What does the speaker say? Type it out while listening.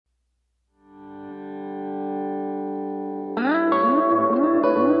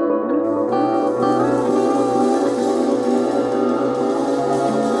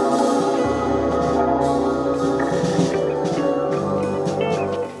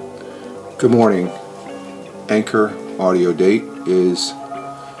Good morning. Anchor audio date is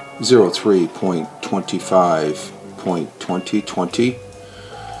 03.25.2020.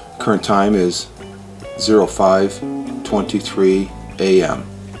 Current time is 05:23 a.m.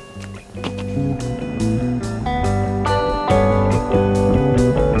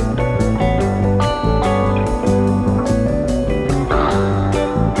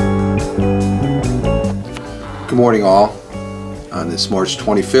 Good morning, all. On this March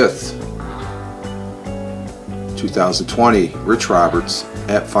 25th, 2020, Rich Roberts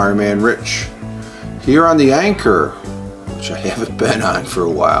at Fireman Rich here on the Anchor, which I haven't been on for a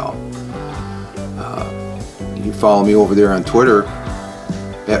while. You can follow me over there on Twitter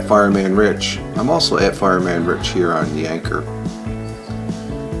at Fireman Rich. I'm also at Fireman Rich here on the Anchor,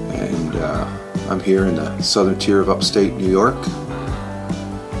 and I'm here in the southern tier of upstate New York,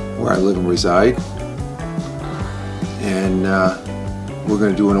 where I live and reside, and we're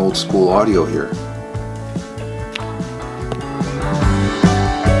going to do an old school audio here.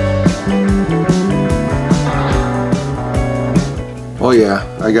 Oh yeah,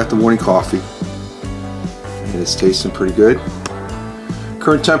 I got the morning coffee, and it's tasting pretty good.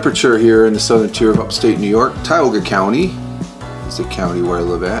 Current temperature here in the southern tier of upstate New York, Tioga County is the county where I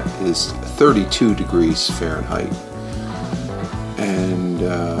live at, is 32 degrees Fahrenheit. And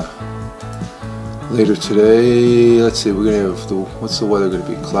later today, let's see, we're gonna have what's the weather gonna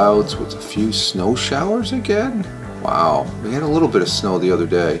be? Clouds with a few snow showers again. Wow, we had a little bit of snow the other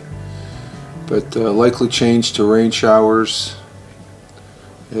day, but likely change to rain showers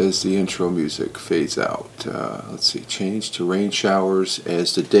as the intro music fades out. Let's see, change to rain showers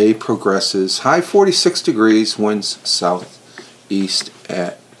as the day progresses. High 46 degrees, winds southeast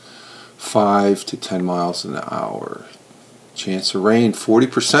at 5 to 10 miles an hour. Chance of rain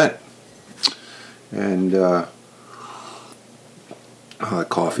 40%. And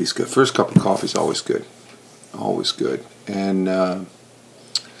coffee's good. First cup of coffee is always good. Always good. And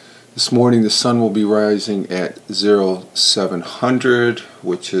this morning the sun will be rising at 0700,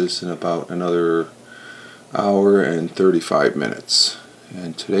 which is in about another hour and 35 minutes.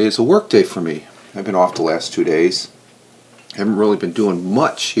 And today is a work day for me. I've been off the last 2 days. Haven't really been doing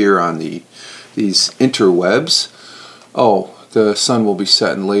much here on these interwebs. Oh, the sun will be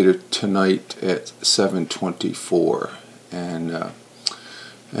setting later tonight at 7:24, and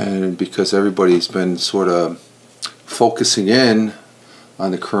because everybody's been sort of focusing in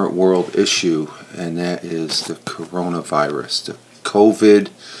on the current world issue, and that is the coronavirus, the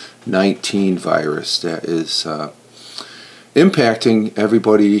COVID-19 virus that is impacting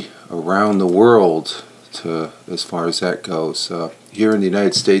everybody around the world. As far as that goes, here in the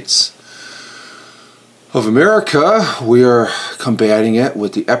United States of America, we are combating it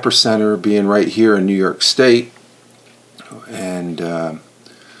with the epicenter being right here in New York State. And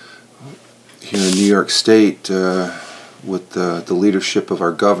here in New York State, with the leadership of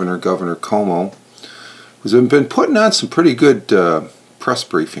our Governor Cuomo, who's been putting on some pretty good press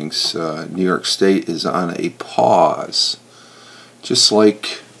briefings. New York State is on a pause, just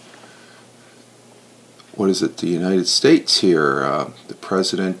like, what is it, the United States here. The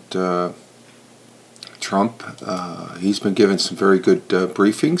President Trump, he's been giving some very good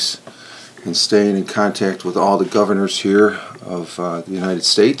briefings and staying in contact with all the governors here of the United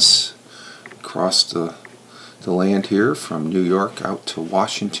States across the land here, from New York out to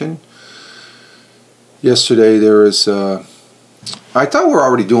Washington. Yesterday there was, I thought we were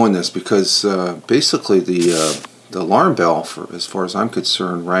already doing this because basically the alarm bell, for as far as I'm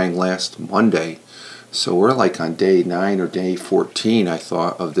concerned, rang last Monday. So we're like on day 9 or day 14, I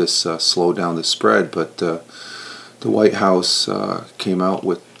thought, of this slow down the spread. But the White House came out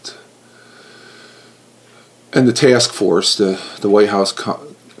with, and the task force, the White House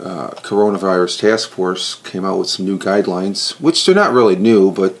coronavirus task force came out with some new guidelines, which they're not really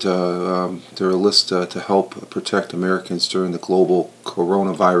new, but they're a list to help protect Americans during the global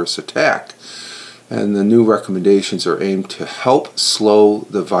coronavirus attack. And the new recommendations are aimed to help slow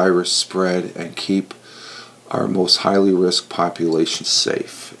the virus spread and keep our most highly risk population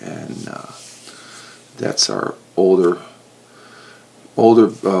safe. And that's our older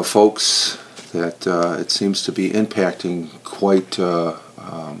folks that it seems to be impacting quite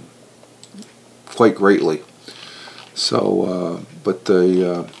greatly. So, but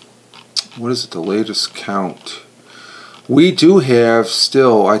what is it? The latest count. We do have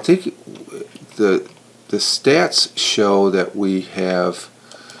still, I think the stats show that we have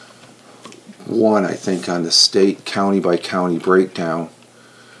one, I think, on the state county by county breakdown.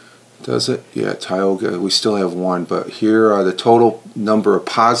 Does it? Yeah, Tioga, we still have one, but here are the total number of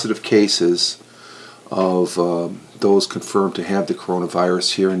positive cases of those confirmed to have the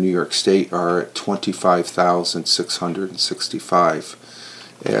coronavirus here in New York State are at 25,665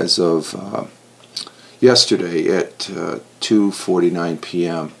 as of yesterday at 2:49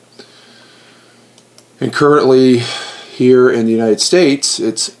 p.m. And currently here in the United States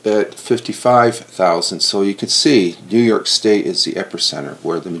it's at 55,000. So you can see New York State is the epicenter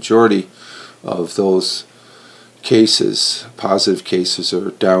where the majority of those cases, positive cases,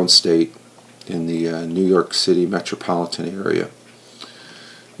 are downstate in the New York City metropolitan area.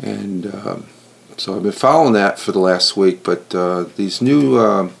 And so I've been following that for the last week, but these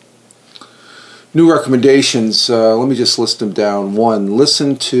new recommendations, let me just list them down. 1,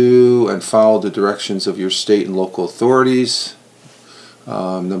 listen to and follow the directions of your state and local authorities.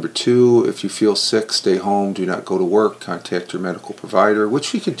 Number 2, if you feel sick, stay home, do not go to work, contact your medical provider,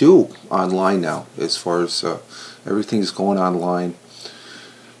 which we could do online now as far as everything's going online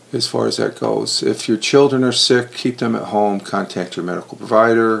as far as that goes. If your children are sick, keep them at home, contact your medical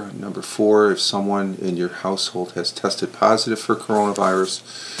provider. Number 4, if someone in your household has tested positive for coronavirus,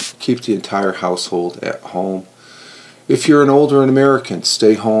 keep the entire household at home. If you're an older American,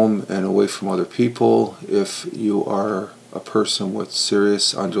 stay home and away from other people. If you are a person with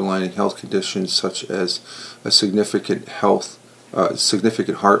serious underlying health conditions such as a significant heart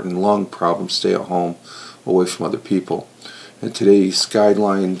and lung problem, stay at home, away from other people. And today's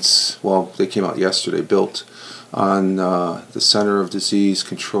guidelines, well, they came out yesterday, built on the Center of Disease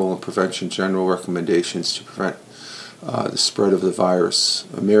Control and Prevention general recommendations to prevent the spread of the virus.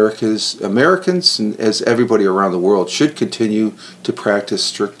 Americans, and as everybody around the world, should continue to practice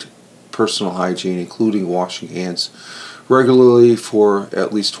strict personal hygiene, including washing hands regularly for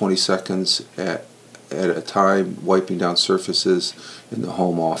at least 20 seconds at a time, wiping down surfaces in the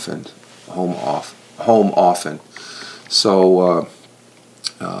home often. So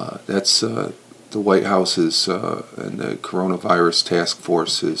that's the White House's and the coronavirus task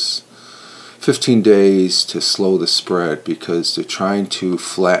force's 15 days to slow the spread, because they're trying to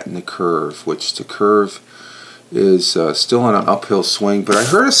flatten the curve, which the curve is still on an uphill swing. But I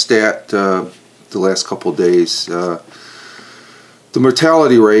heard a stat the last couple of days. The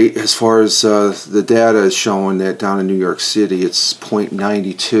mortality rate, as far as the data is showing, that down in New York City it's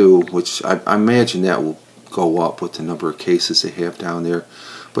 0.92, which I imagine that will go up with the number of cases they have down there.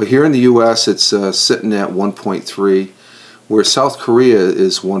 But here in the U.S. it's sitting at 1.3, where South Korea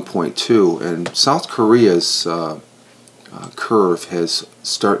is 1.2, and South Korea's curve has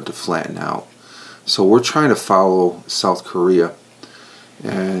started to flatten out. So we're trying to follow South Korea,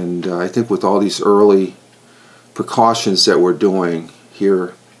 and I think with all these early precautions that we're doing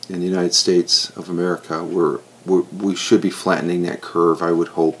here in the United States of America, we should be flattening that curve, I would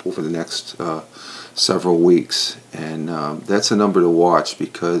hope, over the next several weeks. And that's a number to watch,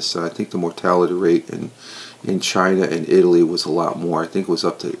 because I think the mortality rate in China and Italy was a lot more. I think it was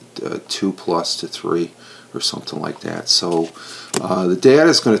up to 2+ to 3 or something like that. So the data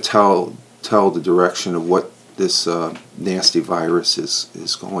is going to tell the direction of what this nasty virus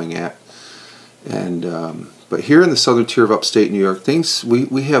is going at. And but here in the southern tier of upstate New York,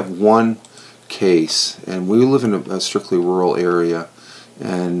 we have one case, and we live in a strictly rural area.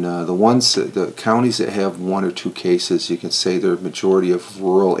 And the counties that have 1 or 2 cases, you can say they're a majority of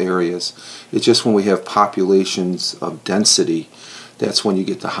rural areas. It's just when we have populations of density, that's when you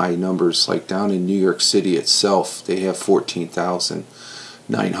get the high numbers. Like down in New York City itself, they have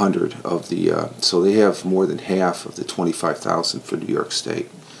 14,900 of the, so they have more than half of the 25,000 for New York State.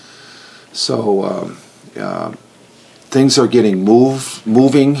 So things are getting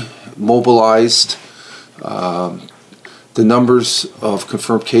mobilized. The numbers of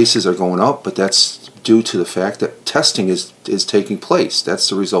confirmed cases are going up, but that's due to the fact that testing is taking place. That's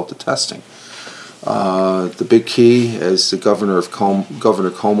the result of testing. The big key, as the Governor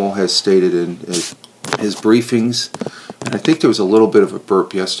Cuomo has stated in his briefings, and I think there was a little bit of a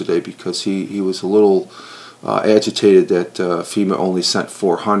burp yesterday because he was a little agitated that FEMA only sent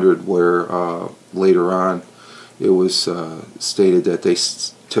 400, where later on it was stated that they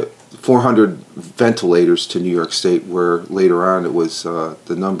took 400 ventilators to New York State, where later on it was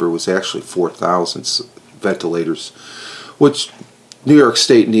the number was actually 4,000 ventilators, which New York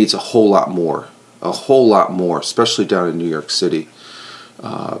State needs a whole lot more, especially down in New York City,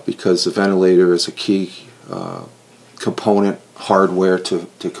 because the ventilator is a key component, hardware to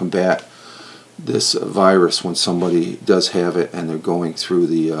combat this virus when somebody does have it and they're going through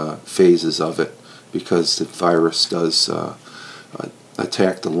the phases of it, because the virus does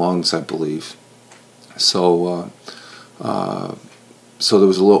attack the lungs, I believe. So So there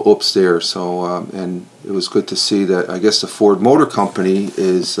was a little oops there. So and it was good to see that. I guess the Ford Motor Company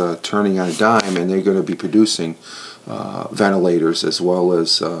is turning on a dime, and they're going to be producing ventilators, as well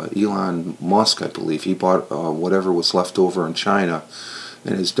as Elon Musk, I believe. He bought whatever was left over in China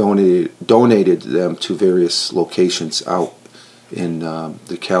and has donated them to various locations out in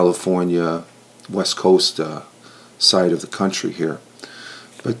the California West Coast side of the country here.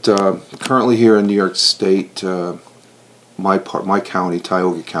 But currently here in New York State, my county,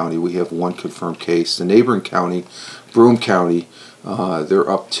 Tioga County, we have one confirmed case. The neighboring county, Broome County, they're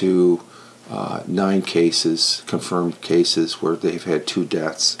up to 9 cases, confirmed cases, where they've had 2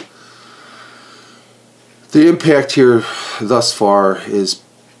 deaths. The impact here thus far is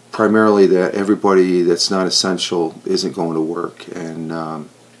primarily that everybody that's not essential isn't going to work, and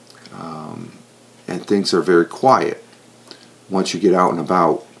things are very quiet once you get out and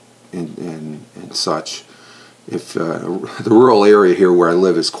about and such. If the rural area here where I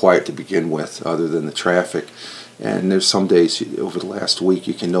live is quiet to begin with, other than the traffic, and there's some days over the last week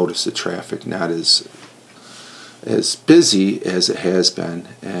you can notice the traffic not as busy as it has been,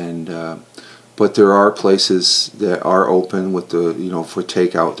 and but there are places that are open with the, you know, for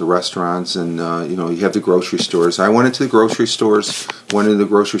takeout, the restaurants, and you know, you have the grocery stores. I went into the grocery stores, went into the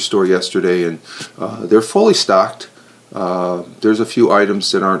grocery store yesterday, and they're fully stocked. There's a few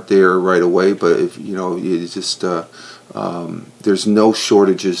items that aren't there right away, but if you know, you just there's no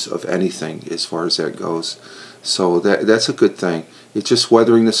shortages of anything as far as that goes. So that's a good thing. It's just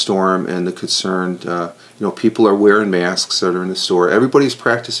weathering the storm, and the concerned, you know, people are wearing masks that are in the store. Everybody's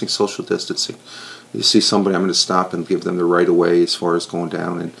practicing social distancing. You see somebody, I'm going to stop and give them the right of way as far as going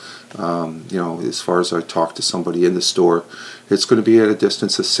down, and you know, as far as I talk to somebody in the store, it's going to be at a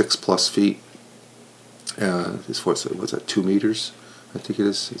distance of 6+ feet. As far as, what's that, 2 meters? I think it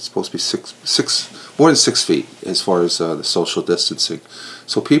is. It's supposed to be more than 6 feet as far as the social distancing.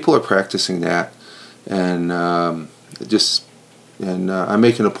 So people are practicing that, and I'm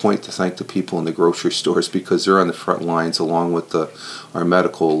making a point to thank the people in the grocery stores, because they're on the front lines along with our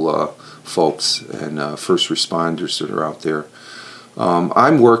medical folks and first responders that are out there.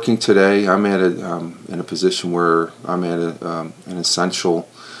 I'm working today. I'm at in a position where I'm at an essential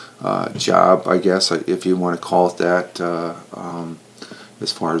job, I guess, if you want to call it that,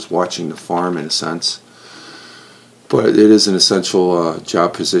 as far as watching the farm in a sense. But it is an essential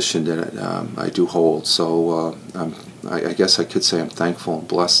job position that I do hold. So I guess I could say I'm thankful and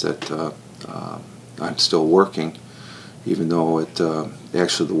blessed that I'm still working, even though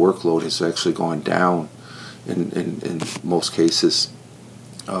actually the workload has actually gone down in most cases.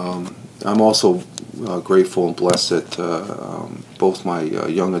 I'm also grateful and blessed that both my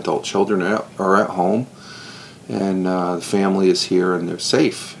young adult children are at home, and the family is here and they're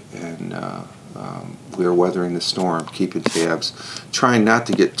safe, and we are weathering the storm, keeping tabs, trying not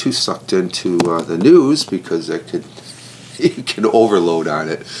to get too sucked into the news, because you can overload on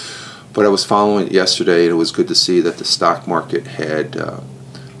it. But I was following it yesterday, and it was good to see that the stock market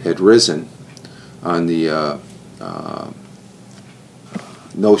had risen on the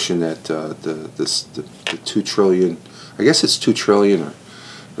notion that the 2 trillion, I guess it's 2 trillion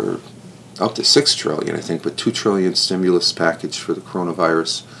or up to 6 trillion, I think, but 2 trillion stimulus package for the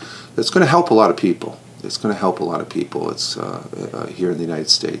coronavirus. That's going to help a lot of people. It's going to help a lot of people. It's here in the United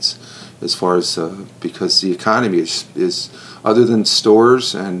States, as far as because the economy is other than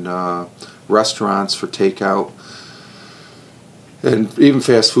stores and restaurants for takeout, and even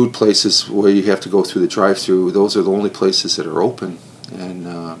fast food places where you have to go through the drive-through. Those are the only places that are open. And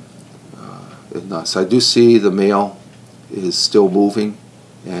so I do see the mail is still moving,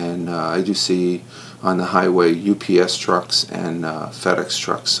 and I do see on the highway UPS trucks and FedEx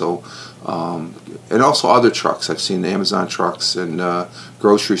trucks. So and also other trucks. I've seen Amazon trucks and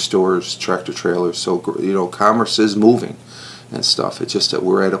grocery stores, tractor trailers. So you know, commerce is moving and stuff. It's just that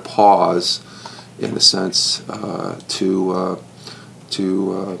we're at a pause, in a sense, to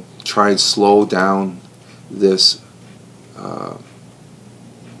try and slow down this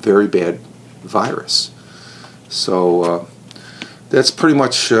very bad virus. So that's pretty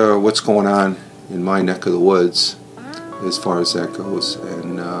much what's going on in my neck of the woods as far as that goes,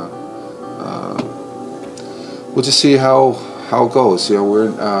 and we'll just see how it goes. You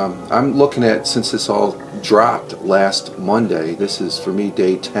know, I'm looking at, since this all dropped last Monday, this is for me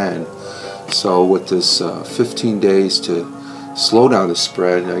day 10. So with this 15 days to slow down the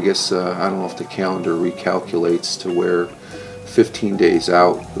spread, I guess I don't know if the calendar recalculates to where 15 days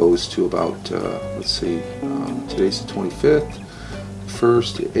out goes to about, let's see, today's the 25th,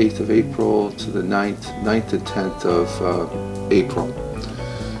 1st, 8th of April to the 9th and 10th of April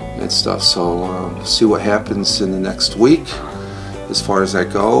and stuff. So see what happens in the next week as far as I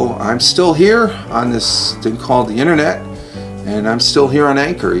go. I'm still here on this thing called the internet, and I'm still here on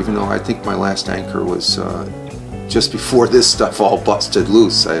Anchor, even though I think my last Anchor was just before this stuff all busted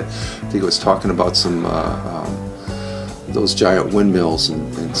loose. I think I was talking about some those giant windmills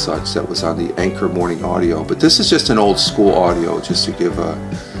and such that was on the Anchor Morning Audio. But this is just an old school audio, just to give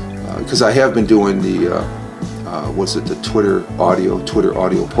because I have been doing the the Twitter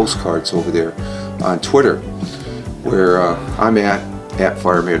audio postcards over there on Twitter, where I'm at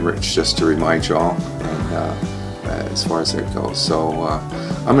Fireman Rich, just to remind y'all, and as far as that goes. So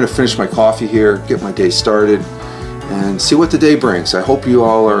I'm going to finish my coffee here, get my day started, and see what the day brings. I hope you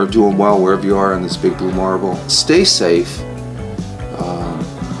all are doing well wherever you are on this big blue marble. Stay safe.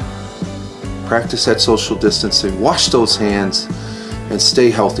 Practice that social distancing. Wash those hands. And stay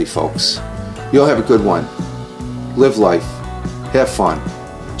healthy, folks. You all have a good one. Live life. Have fun.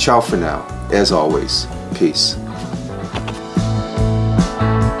 Ciao for now. As always, peace.